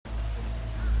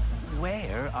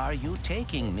Where are you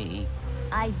taking me?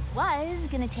 I was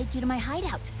gonna take you to my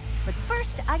hideout, but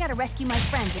first I gotta rescue my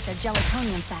friends at their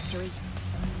gelatonium factory.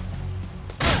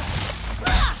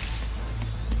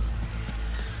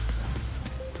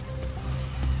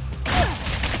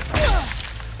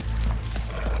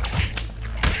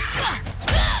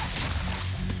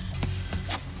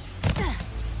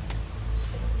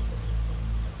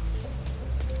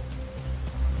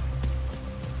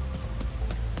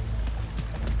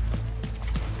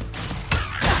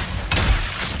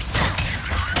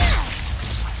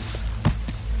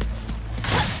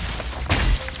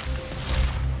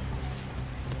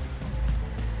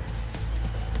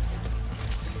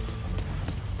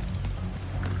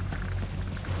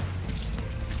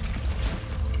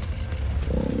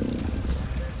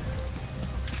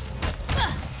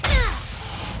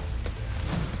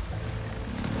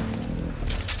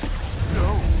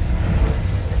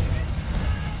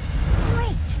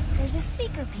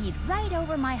 Seekerpede right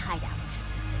over my hideout.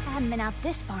 I haven't been out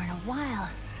this far in a while.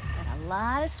 Got a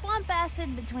lot of swamp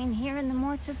acid between here and the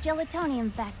Morts'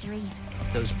 gelatonium factory.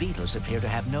 Those beetles appear to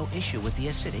have no issue with the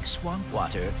acidic swamp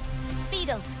water.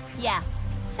 Speetles, yeah.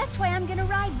 That's why I'm gonna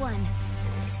ride one.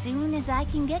 As soon as I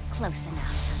can get close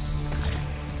enough.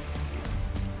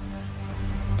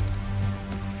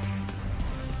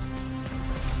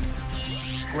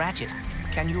 Ratchet,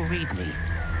 can you read me?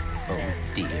 Oh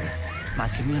dear. My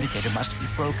communicator must be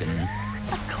broken.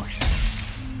 Of course.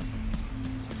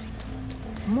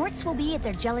 Morts will be at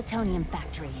their gelatonium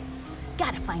factory.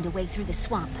 Gotta find a way through the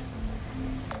swamp.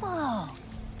 Whoa.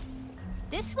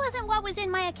 This wasn't what was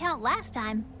in my account last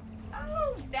time.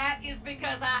 Oh, that is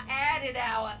because I added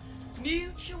our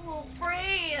mutual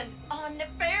friend on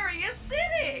Nefarious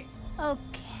City.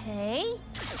 Okay.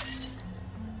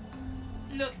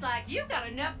 Looks like you got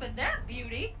enough of that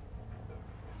beauty.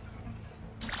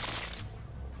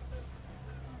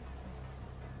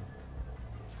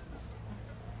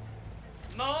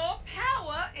 More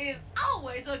power is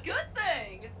always a good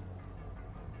thing.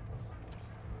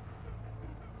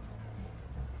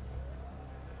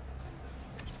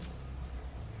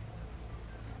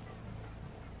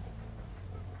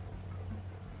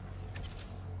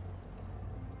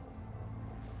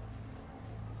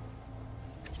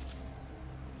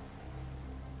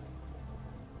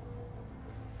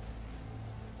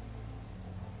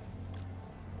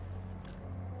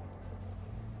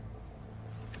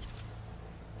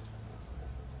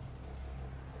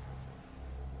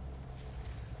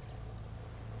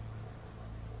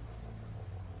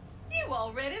 You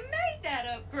already made that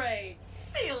upgrade,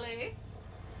 silly.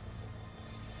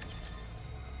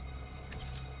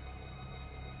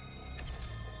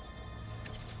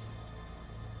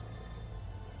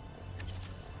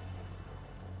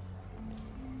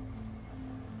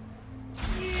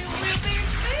 You will be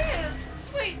missed,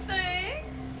 sweet thing.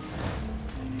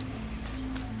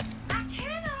 I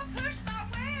cannot push my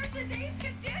wares in these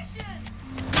conditions.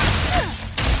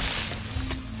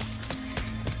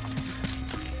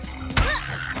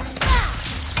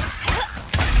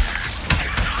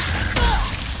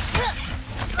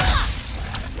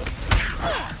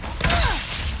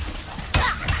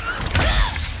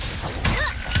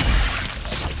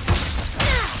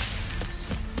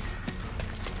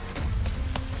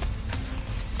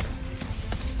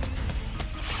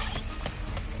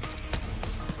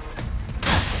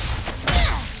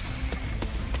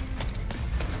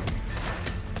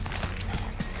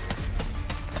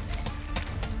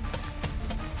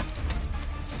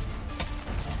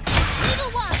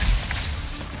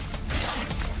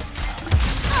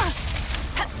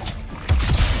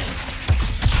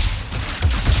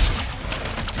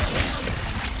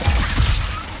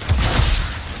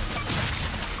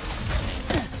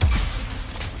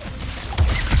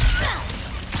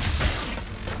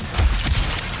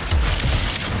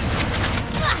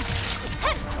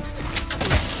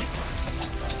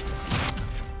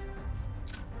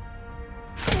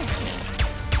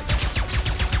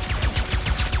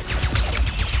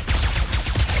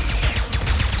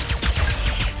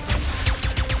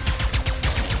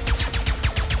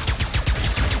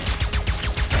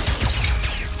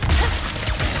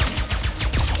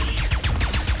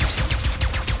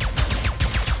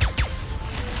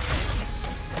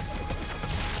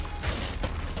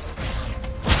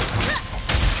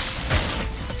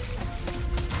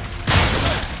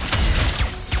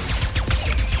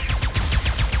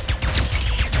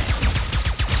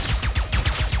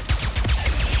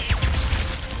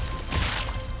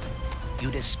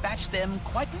 Dispatch them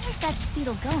quite... Where's that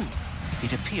Speetle going?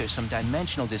 It appears some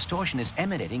dimensional distortion is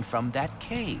emanating from that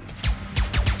cave.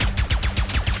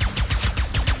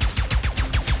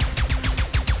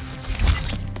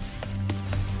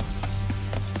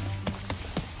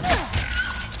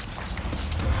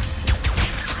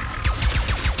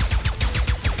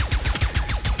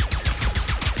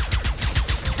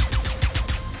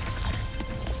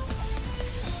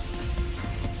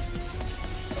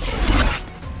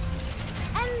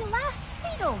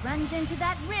 goes into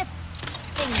that rift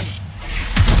thingy.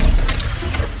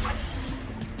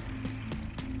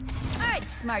 Alright,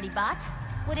 smarty bot.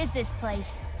 What is this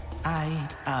place? A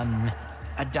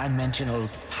dimensional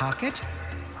pocket?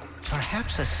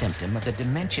 Perhaps a symptom of the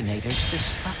Dimensionator's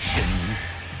destruction.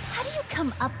 How do you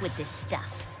come up with this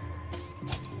stuff?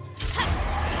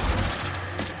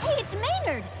 Hey, it's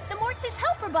Maynard! The Morts'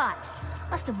 helper bot!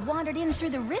 Must have wandered in through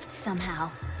the rift somehow.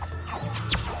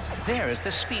 There is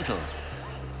the Speetle.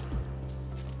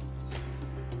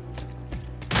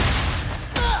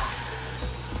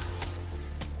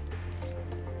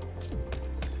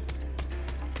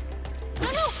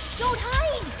 No, don't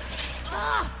hide!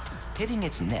 Hitting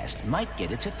its nest might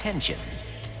get its attention.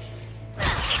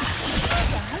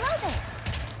 Hello there!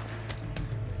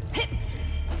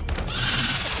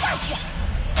 Gotcha!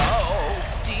 Oh,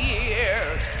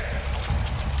 dear!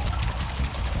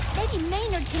 Maybe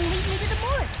Maynard can lead me to the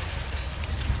Morts.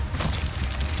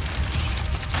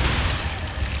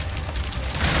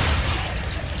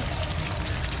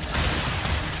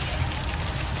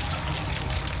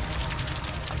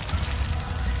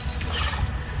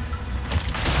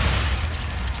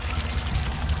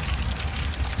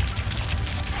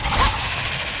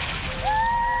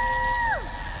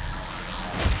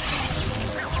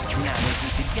 Now, if we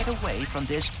could get away from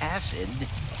this acid...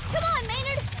 Come on,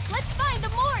 Maynard! Let's find the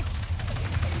Morts!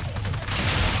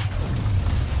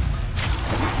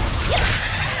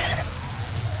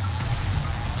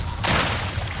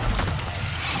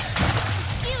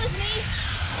 Excuse me!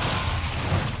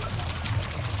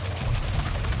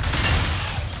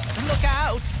 Look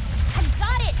out! I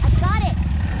got it!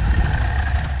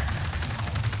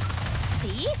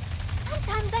 See?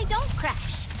 Sometimes I don't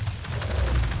crash.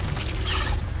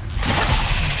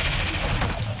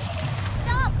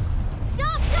 Stop!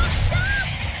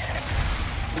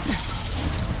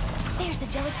 There's the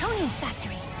gelatonium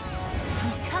factory.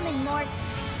 I'm coming,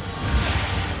 Morts.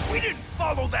 We didn't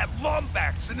follow that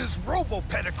Lombax and his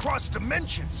Robopet across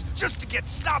dimensions just to get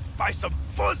stopped by some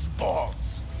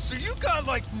fuzzballs. So you got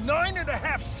like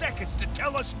 9.5 seconds to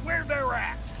tell us where they're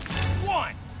at.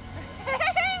 1.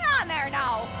 Hang on there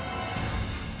now.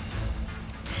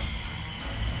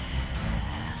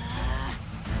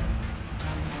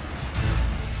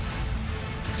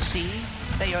 See?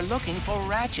 They are looking for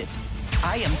Ratchet.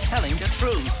 I am telling the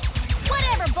truth.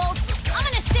 Whatever, Bolts. I'm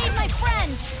gonna save my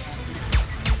friends.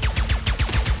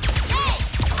 Hey,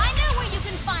 I know where you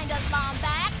can find us,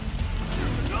 Lombax.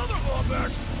 Another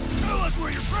Lombax? Tell us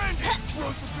where your friend is,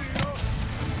 Rosalina.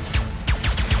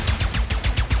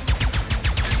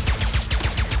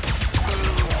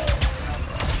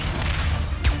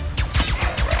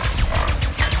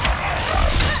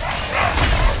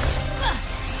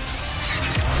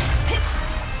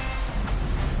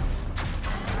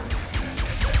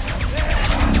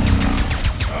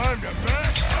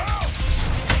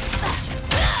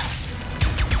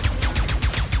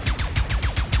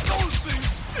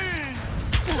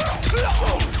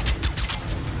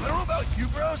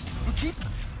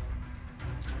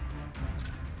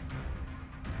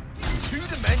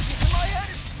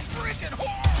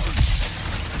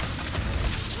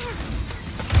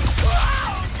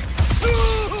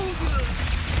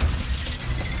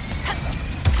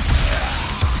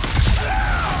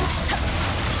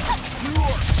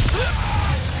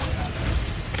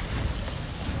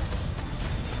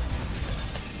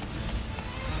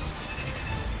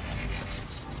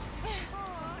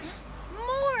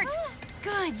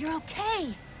 You're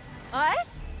okay.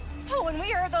 Us? Oh, when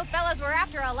we heard those fellas were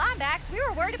after a Lombax, we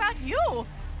were worried about you.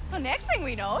 The next thing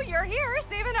we know, you're here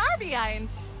saving our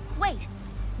behinds. Wait,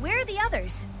 where are the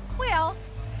others? Well,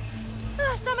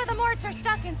 some of the Morts are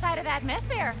stuck inside of that mess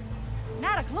there.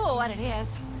 Not a clue what it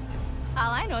is.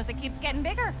 All I know is it keeps getting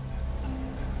bigger.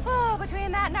 Oh,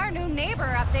 between that and our new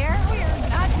neighbor up there, we're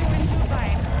not doing too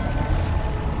fine.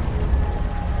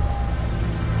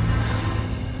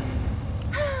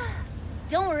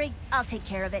 Don't worry, I'll take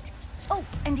care of it. Oh,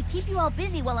 and to keep you all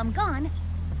busy while I'm gone,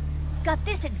 got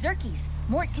this at Zerky's.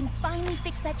 Mort can finally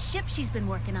fix that ship she's been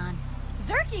working on.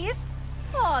 Zerky's?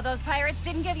 Oh, those pirates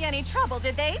didn't give you any trouble,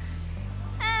 did they?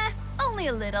 Only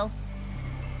a little.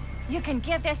 You can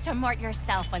give this to Mort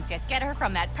yourself once you get her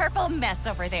from that purple mess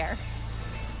over there.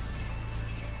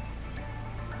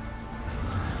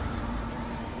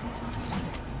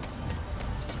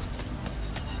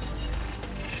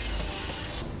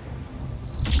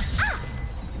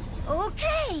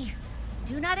 Okay.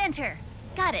 Do not enter.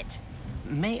 Got it.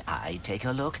 May I take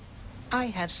a look? I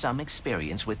have some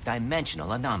experience with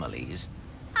dimensional anomalies.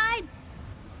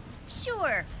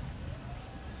 Sure.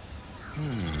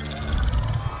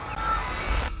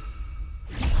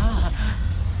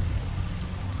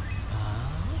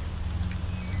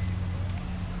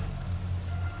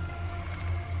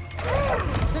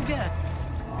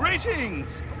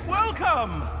 Greetings!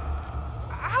 Welcome!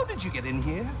 How did you get in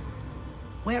here?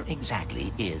 Where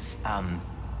exactly is,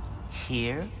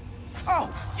 here?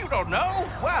 Oh, you don't know?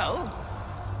 Well,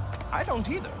 I don't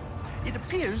either. It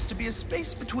appears to be a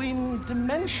space between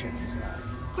dimensions.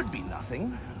 Could be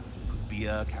nothing. Could be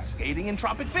a cascading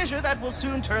entropic fissure that will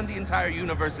soon turn the entire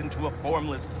universe into a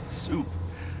formless soup.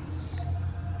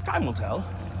 Time will tell.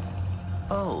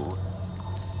 Oh.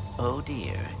 Oh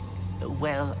dear.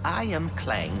 Well, I am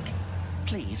Clank.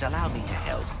 Please allow me to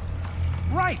help.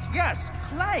 Right, yes,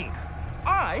 Clank.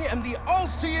 I am the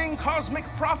all-seeing cosmic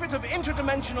prophet of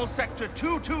interdimensional sector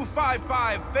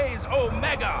 2255 phase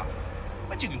Omega.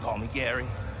 But you can call me Gary.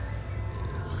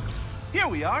 Here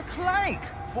we are, Clank.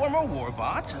 Former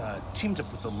warbot, teamed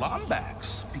up with the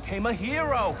Lombax, became a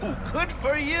hero. Ooh, good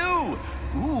for you.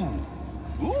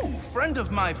 Ooh, friend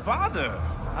of my father.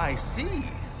 I see.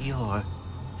 Your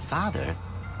father?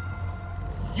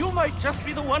 You might just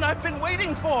be the one I've been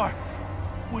waiting for.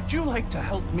 Would you like to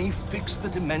help me fix the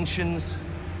dimensions?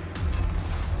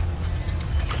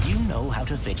 You know how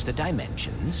to fix the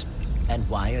dimensions? And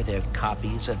why are there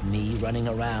copies of me running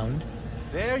around?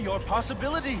 They're your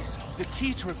possibilities. The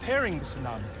key to repairing this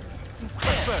anomaly. But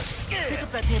first, pick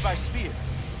up that nearby sphere.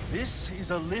 This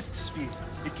is a lift sphere.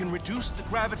 It can reduce the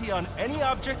gravity on any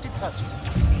object it touches.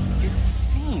 It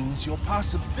seems your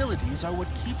possibilities are what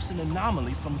keeps an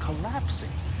anomaly from collapsing.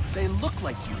 They look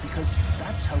like you because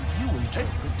that's how you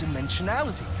interpret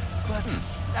dimensionality. But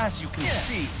as you can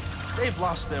see, they've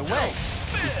lost their way.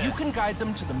 If you can guide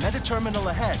them to the meta-terminal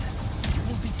ahead, you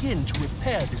will begin to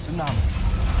repair this anomaly.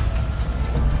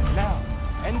 Now,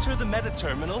 enter the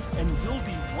meta-terminal and you'll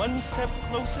be one step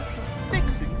closer to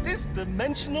fixing this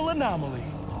dimensional anomaly.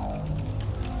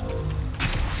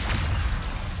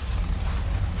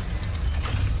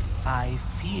 I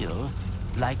feel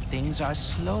like things are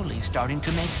slowly starting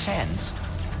to make sense,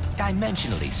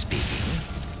 dimensionally speaking.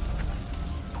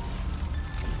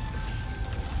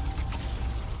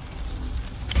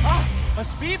 Ah, a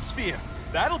speed sphere.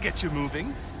 That'll get you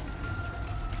moving.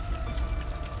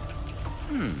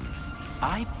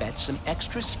 I bet some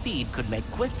extra speed could make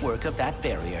quick work of that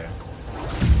barrier.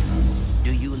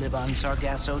 Do you live on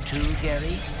Sargasso too,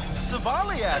 Gary?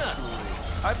 Savali, actually.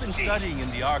 I've been studying in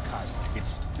the archives.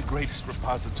 It's the greatest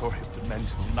repository of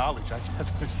dimensional knowledge I've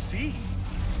ever seen.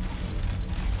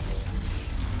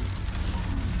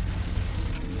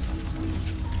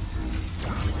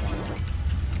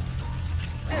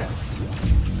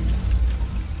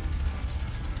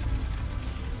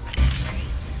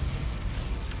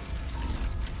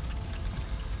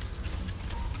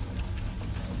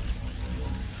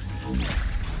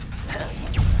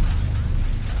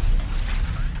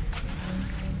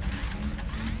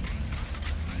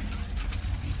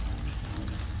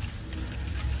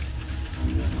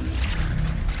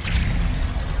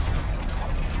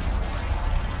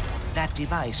 That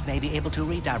device may be able to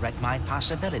redirect my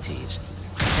possibilities.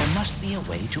 There must be a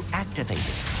way to activate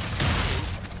it.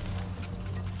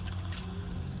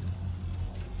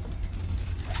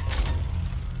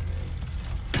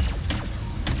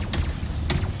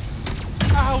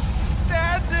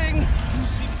 Outstanding! You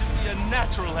seem to be a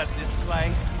natural at this,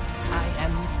 Clank. I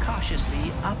am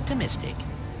cautiously optimistic.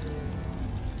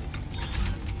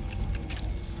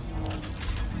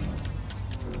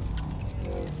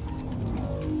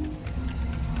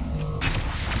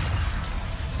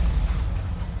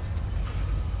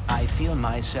 I feel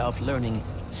myself learning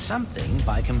something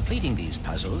by completing these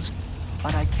puzzles,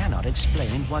 but I cannot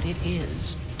explain what it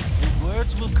is. The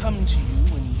words will come to you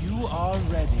when you are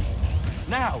ready.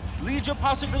 Now, lead your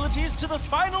possibilities to the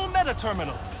final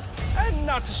meta-terminal. And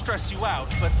not to stress you out,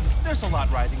 but there's a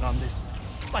lot riding on this.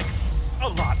 Like, a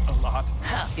lot.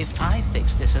 If I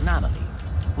fix this anomaly,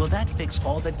 will that fix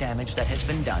all the damage that has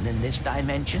been done in this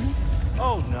dimension?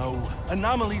 Oh no,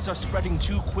 anomalies are spreading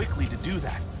too quickly to do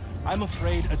that. I'm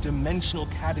afraid a dimensional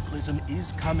cataclysm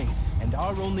is coming, and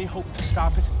our only hope to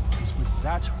stop it is with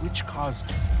that which caused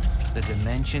it. The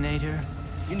Dimensionator?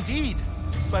 Indeed.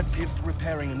 But if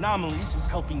repairing anomalies is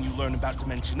helping you learn about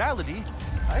dimensionality,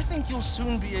 I think you'll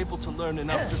soon be able to learn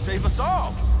enough to save us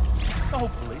all.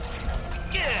 Hopefully.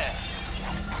 Yeah!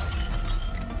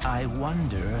 I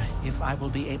wonder if I will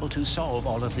be able to solve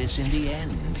all of this in the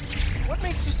end. What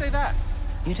makes you say that?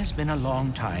 It has been a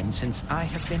long time since I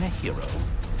have been a hero.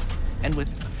 And with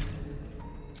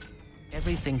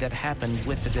everything that happened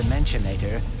with the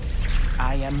Dimensionator,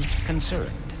 I am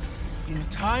concerned. In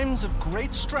times of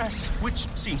great stress, which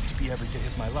seems to be every day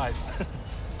of my life,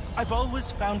 I've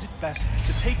always found it best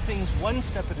to take things one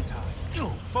step at a time.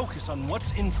 Focus on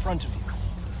what's in front of you.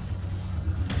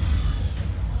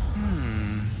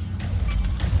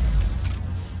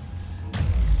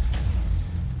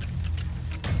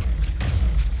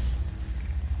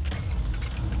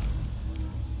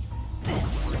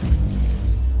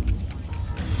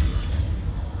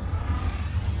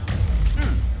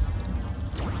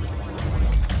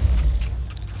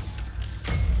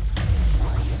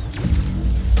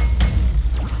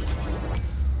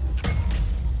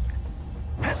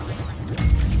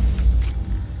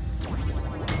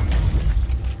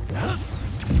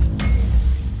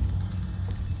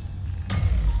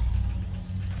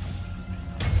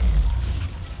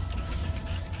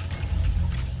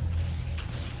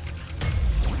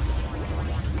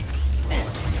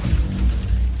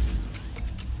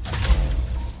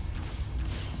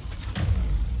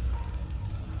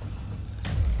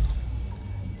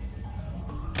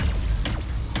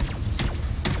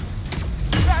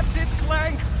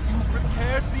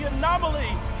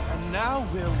 And now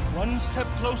we're one step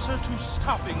closer to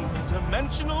stopping the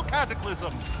dimensional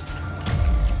cataclysm.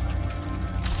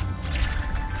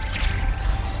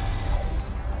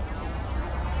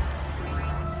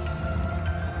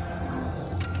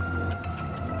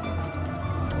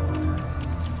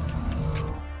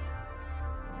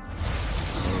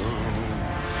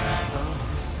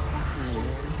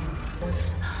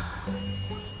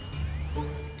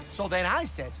 So then I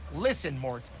says, listen,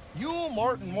 Mort, you,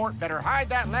 Mort, and Mort better hide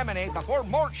that lemonade before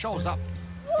Mort shows up.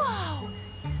 Whoa!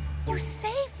 You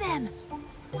saved them!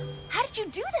 How did you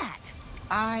do that?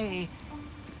 I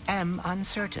am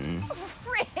uncertain.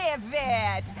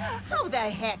 Rivet! How the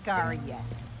heck are you?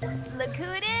 Look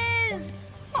who it is!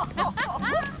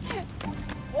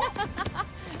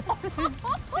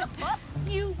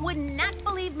 You would not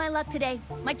believe my luck today.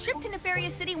 My trip to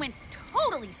Nefarious City went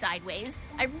totally sideways.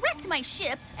 I wrecked my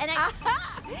ship, and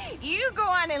You go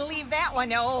on and leave that one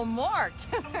to old Mort.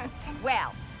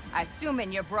 Well,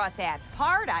 assuming you brought that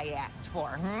part I asked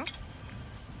for,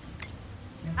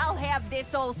 I'll have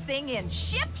this old thing in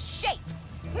ship shape.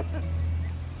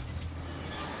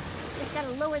 Just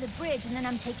gotta lower the bridge, and then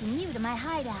I'm taking you to my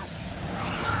hideout.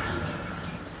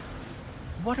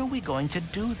 What are we going to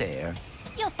do there?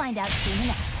 You'll find out soon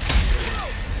enough.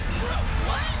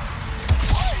 What?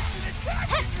 Oh, it's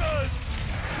attacking us!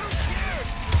 Who cares?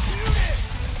 Shoot it!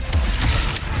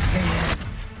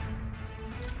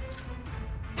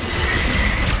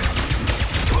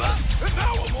 And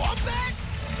now I'm on back?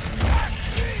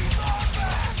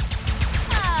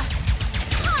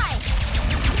 Hi!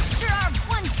 You sure are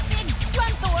one big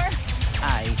Grunthor! I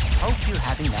hope you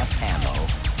have enough ammo.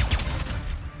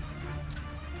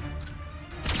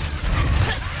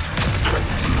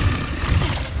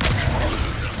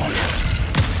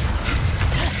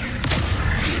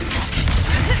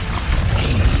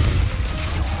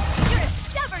 You're a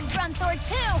stubborn Grunthor,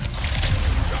 too!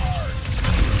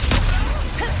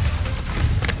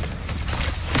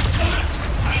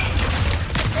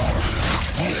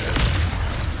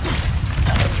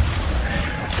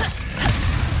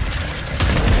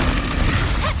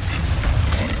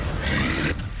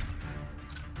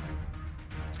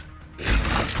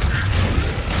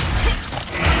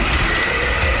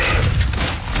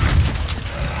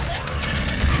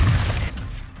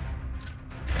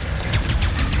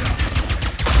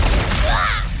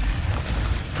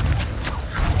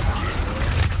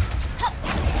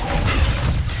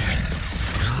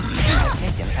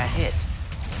 Taken a hit.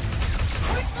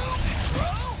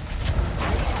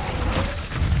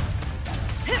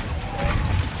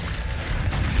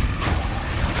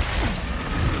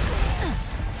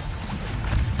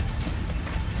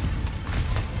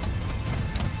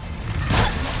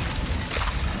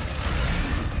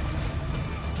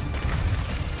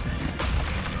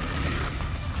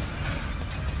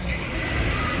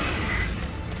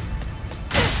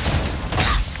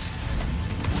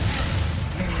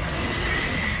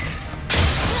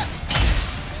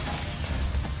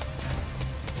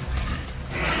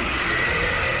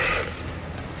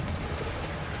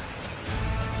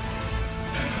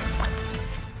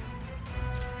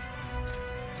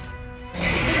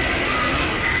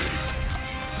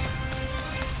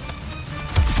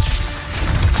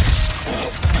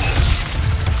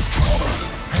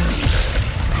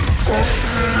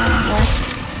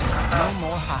 No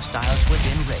more hostiles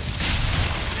within range.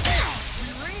 We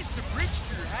raised the bridge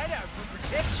to your hideout for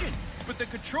protection, but the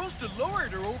controls to lower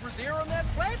it are over there on that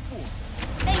platform.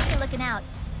 Thanks for looking out.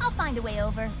 I'll find a way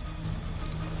over.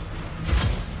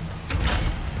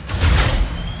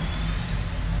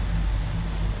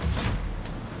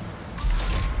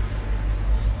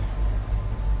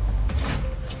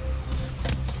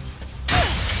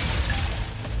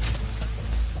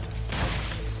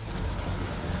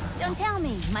 Don't tell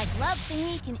me, my glove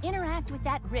thingy can interact with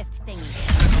that rift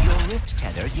thingy. Your rift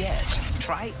tether, yes.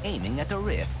 Try aiming at the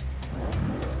rift.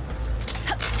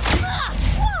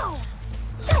 Whoa!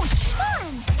 That was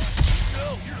fun!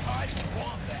 No, you're hiding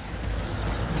wombats.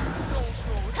 Don't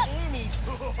go any.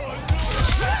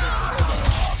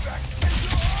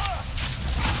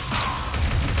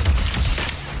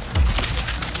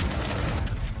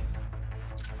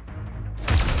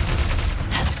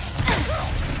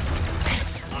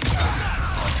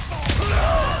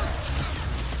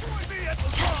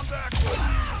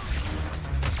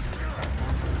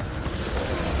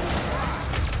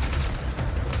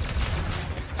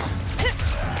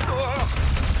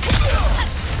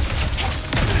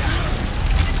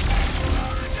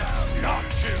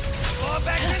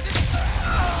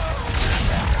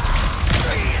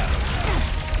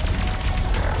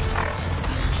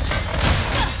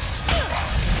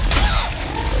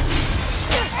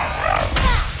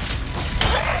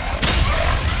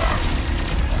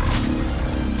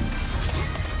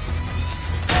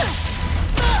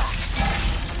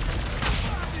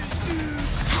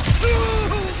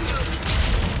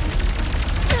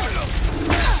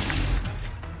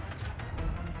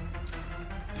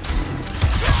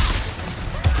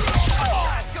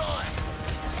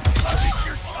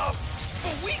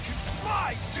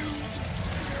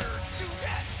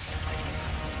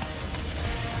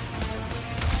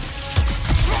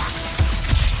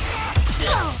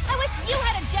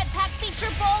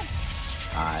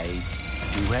 I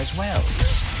do as well.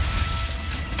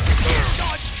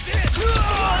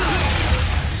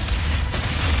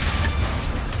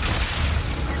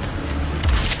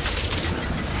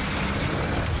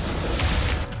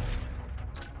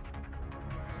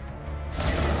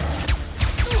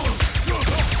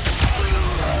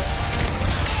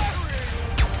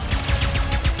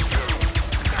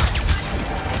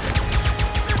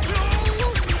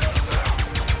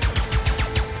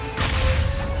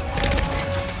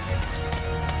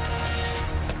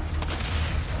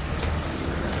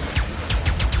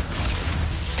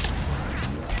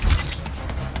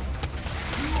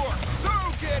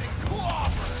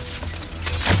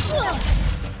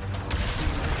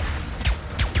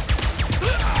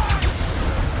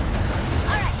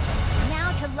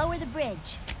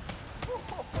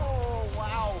 Oh,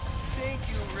 wow. Thank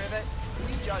you, Rivet.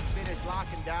 We just finished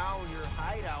locking down your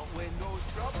hideout when those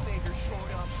troublemakers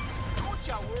showed up. Don't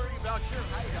ya worry about your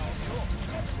hideout. No,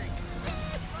 everything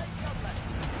just like you left.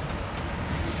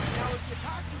 Now, if you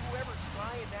talk to whoever's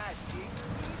flying that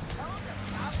Seekerpede, tell them to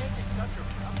stop making such a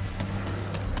ruckus.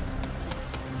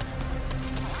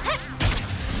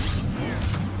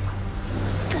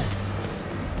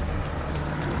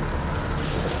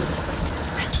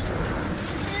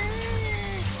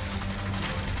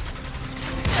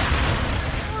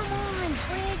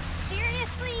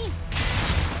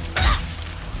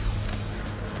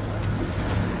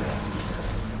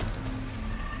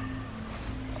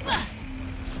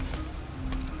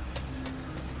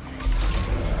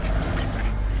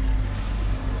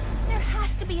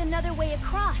 Another way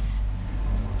across.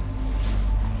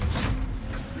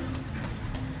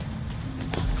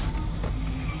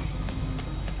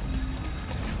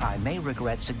 I may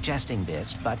regret suggesting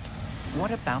this, but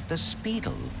what about the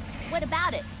Speetle? What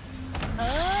about it?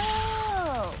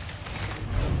 Oh!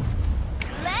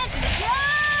 Let's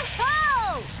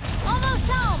go! Almost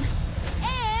home!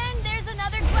 And there's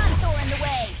another Grunthor in the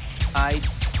way. I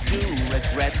do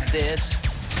regret this.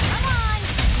 Come on!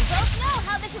 We both know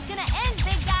how this is gonna end,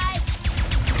 big guy!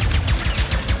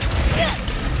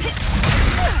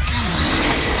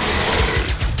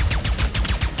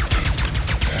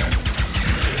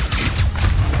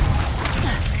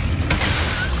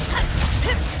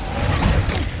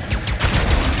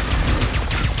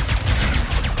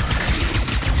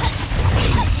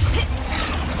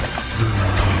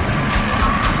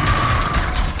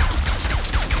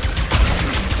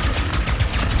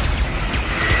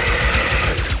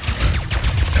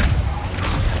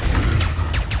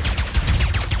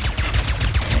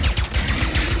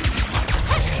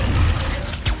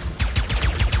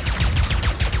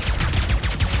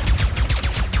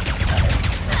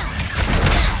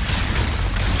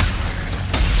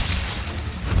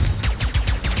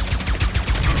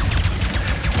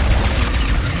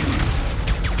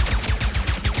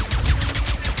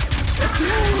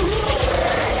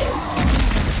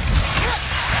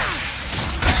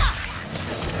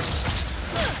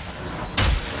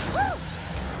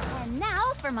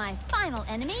 My final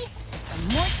enemy,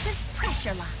 the Morts'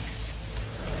 pressure locks.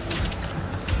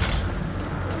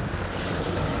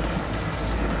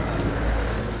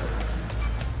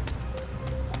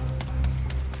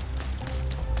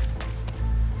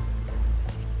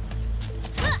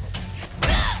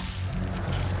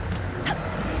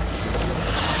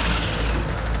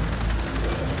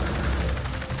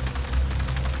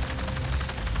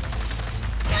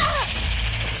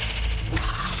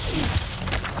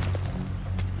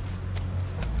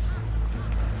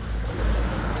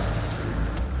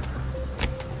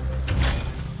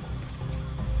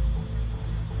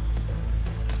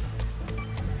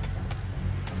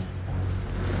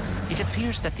 It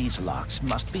appears that these locks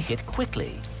must be hit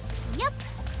quickly. Yep,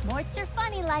 Morts are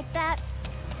funny like that.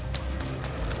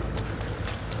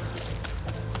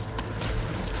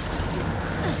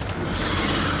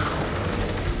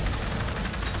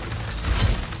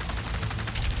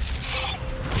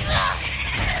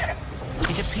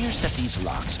 It appears that these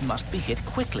locks must be hit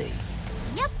quickly.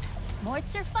 Yep,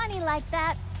 Morts are funny like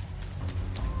that.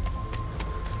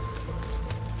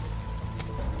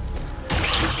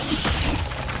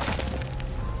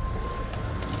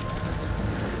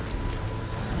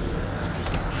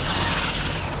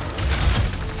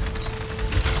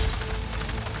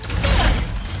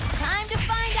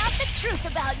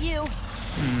 Truth about you.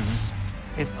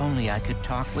 If only I could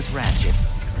talk with Ratchet.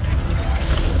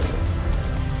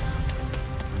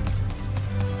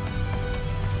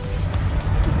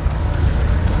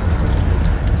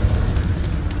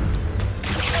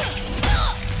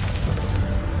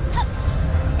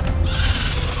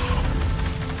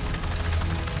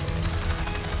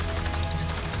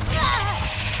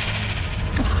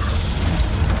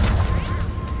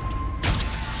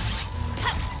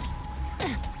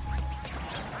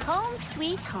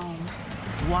 sweet home.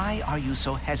 Why are you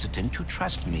so hesitant to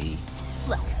trust me?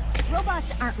 Look,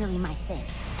 robots aren't really my thing.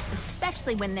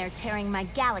 Especially when they're tearing my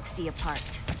galaxy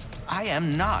apart. I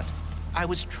am not. I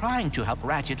was trying to help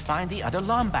Ratchet find the other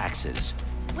Lombaxes.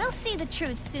 We'll see the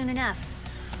truth soon enough.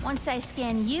 Once I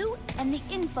scan you and the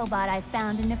infobot I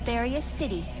found in Nefarious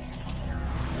City.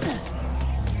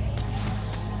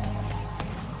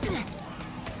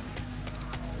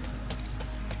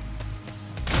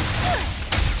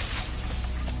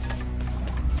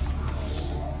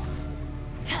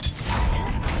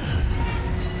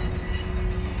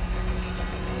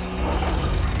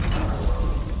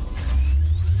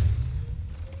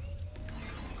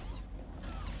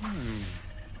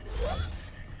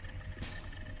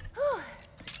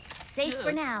 Safe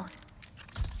for now.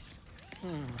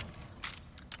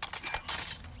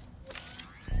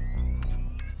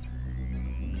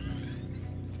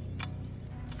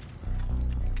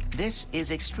 This is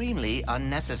extremely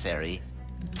unnecessary.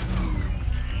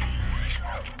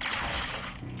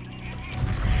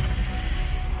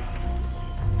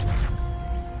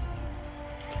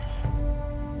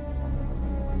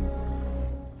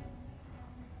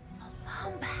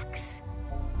 Lombax.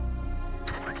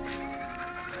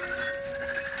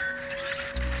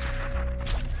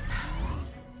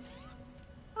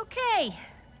 Okay.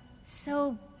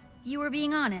 So, you were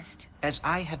being honest. As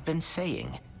I have been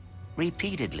saying,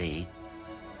 repeatedly.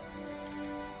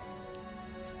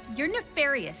 You're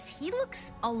nefarious. He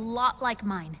looks a lot like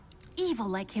mine. Evil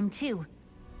like him, too.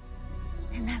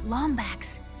 And that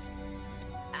Lombax.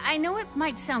 I know it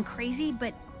might sound crazy,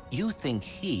 but... You think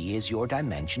he is your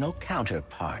dimensional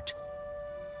counterpart.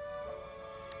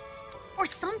 Or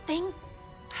something.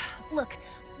 Look,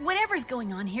 whatever's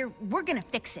going on here, we're gonna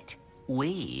fix it.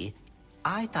 We?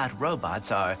 I thought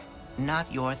robots are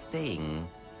not your thing.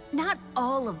 Not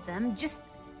all of them, just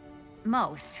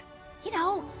most. You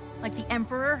know, like the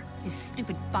Emperor, his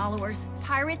stupid followers,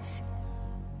 pirates.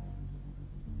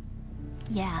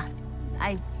 Yeah,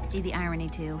 I see the irony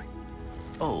too.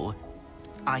 Oh,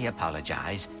 I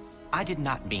apologize. I did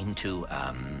not mean to,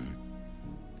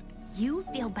 You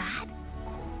feel bad?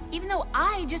 Even though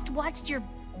I just watched your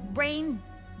brain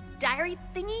diary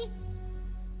thingy?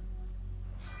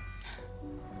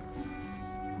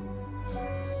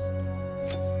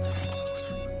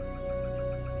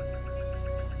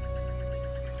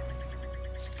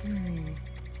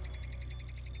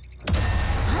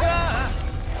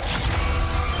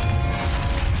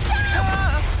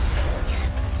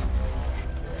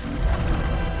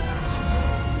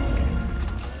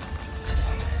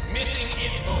 Missing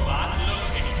infobot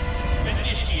located.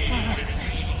 Initiating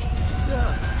retrieval.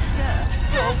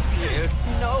 Oh dear,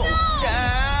 no!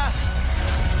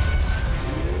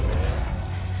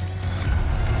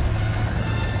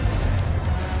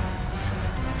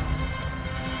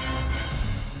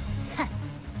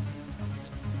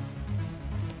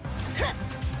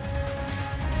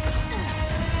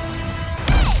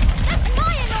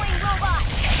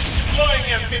 Deploying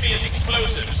amphibious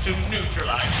explosives to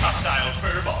neutralize hostile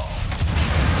furball.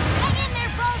 Hang in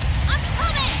there, boats! I'm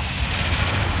coming!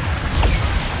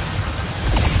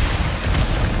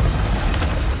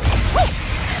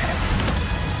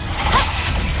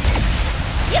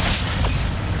 Yep.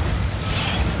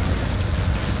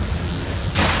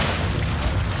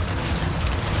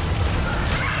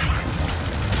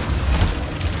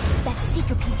 That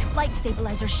Seekerpede's flight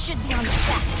stabilizer should be on its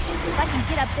back. If I can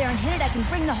get up there and hit it, I can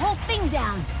bring the whole thing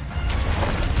down.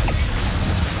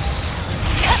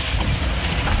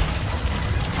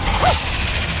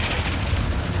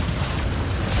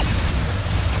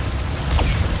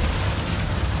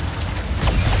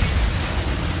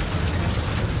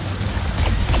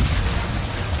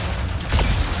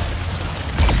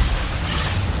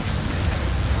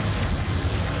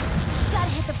 Gotta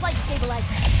hit the flight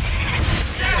stabilizer.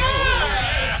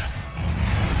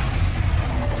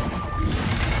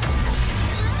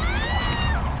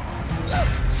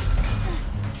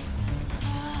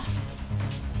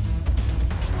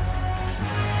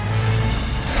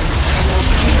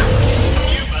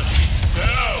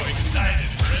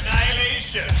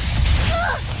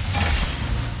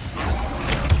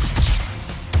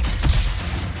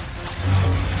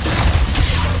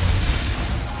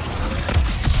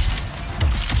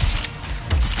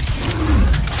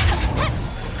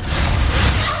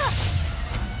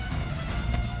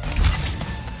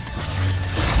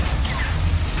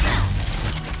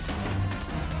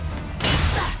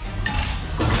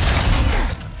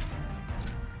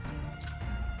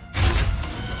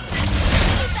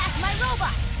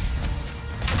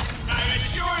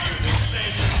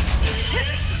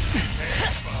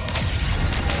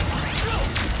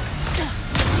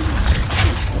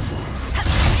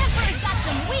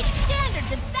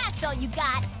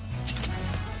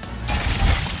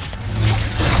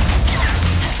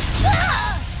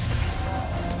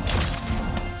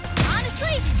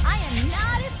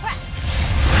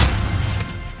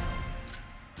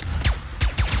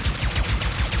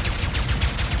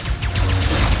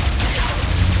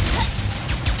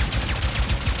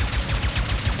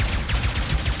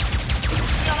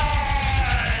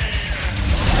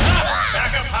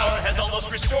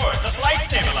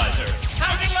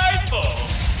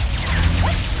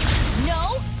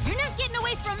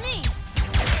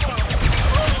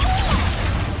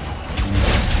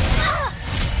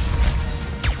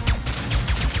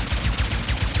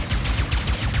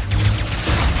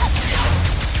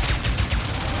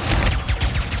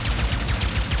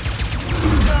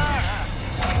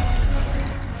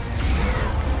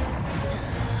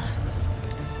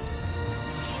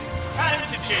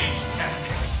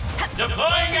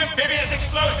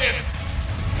 explosives!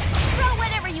 Throw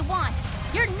whatever you want.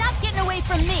 You're not getting away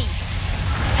from me.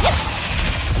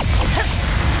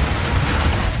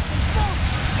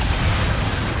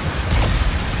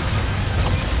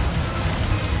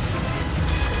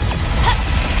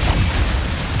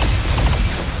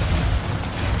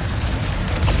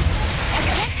 I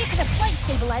can't get to the flight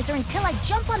stabilizer until I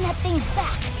jump on that thing's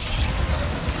back.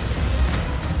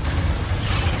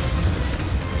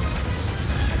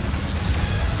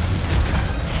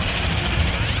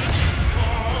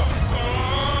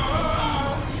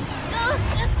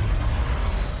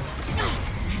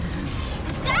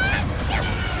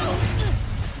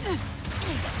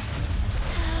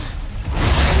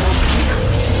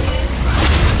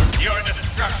 Your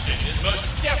destruction is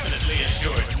most definitely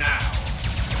assured now.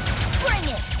 Bring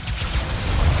it!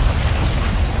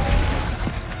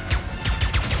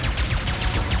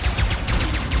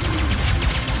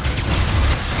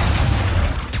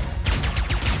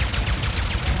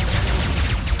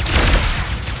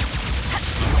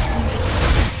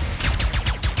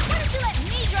 Why don't you let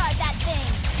me drive that thing?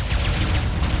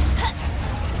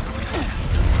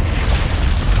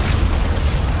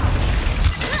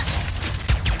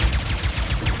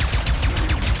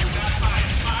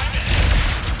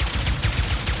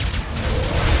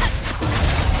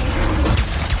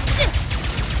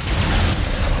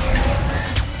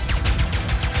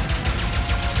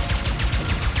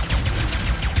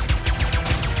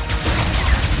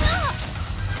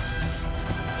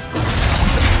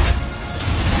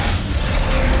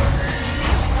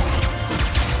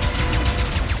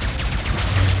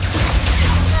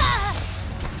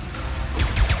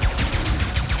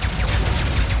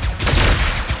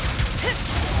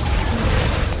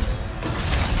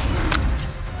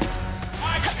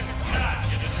 I can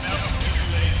imagine it melts you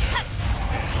later.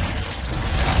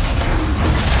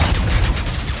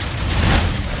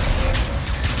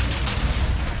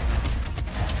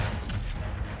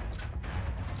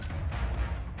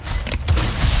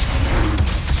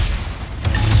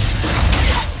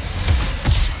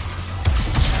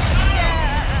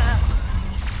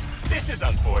 This is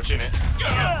unfortunate.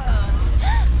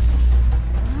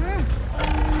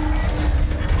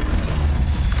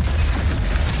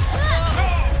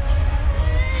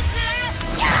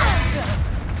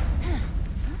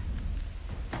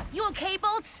 You okay,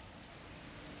 Bolts?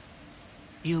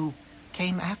 You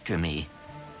came after me.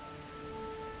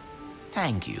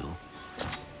 Thank you.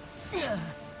 Yeah,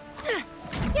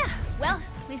 well,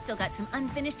 we've still got some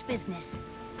unfinished business.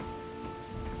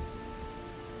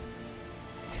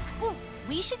 Ooh,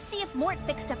 we should see if Mort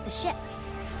fixed up the ship.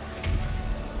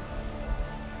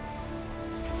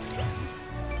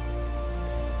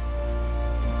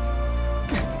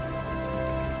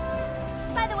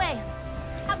 By the way,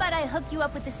 how about I hook you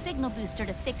up with the signal booster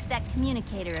to fix that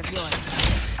communicator of yours?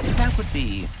 That would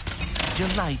be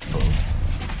delightful.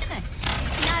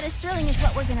 Not as thrilling as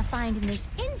what we're gonna find in this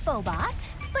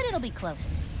infobot, but it'll be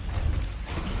close.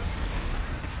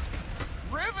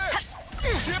 Rivet!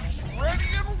 Ship's ready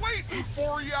and waiting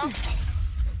for you!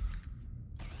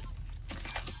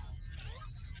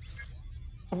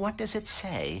 What does it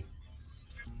say?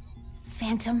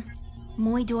 Phantom,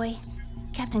 Moidoi,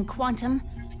 Captain Quantum,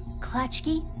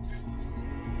 Klatchki.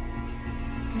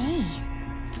 Me.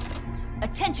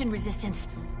 Attention, Resistance.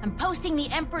 I'm posting the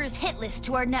Emperor's hit list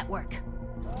to our network.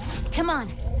 Come on,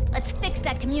 let's fix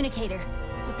that communicator.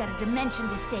 We've got a dimension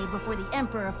to save before the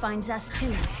Emperor finds us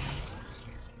too.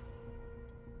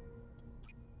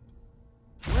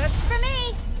 Works for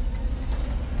me!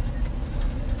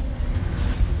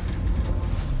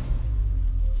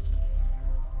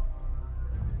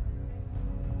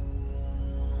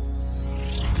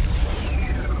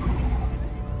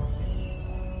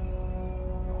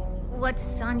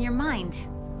 What's on your mind?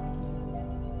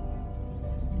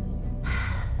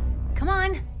 Come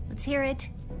on, let's hear it.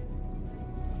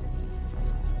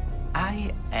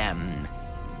 I am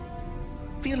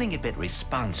feeling a bit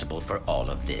responsible for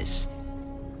all of this.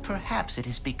 Perhaps it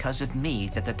is because of me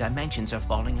that the dimensions are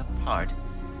falling apart,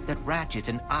 that Ratchet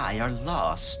and I are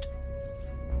lost.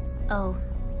 Oh,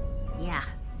 yeah.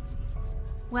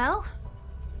 Well,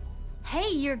 hey,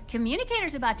 your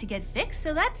communicator's about to get fixed,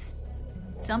 so that's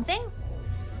something.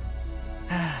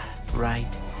 Right.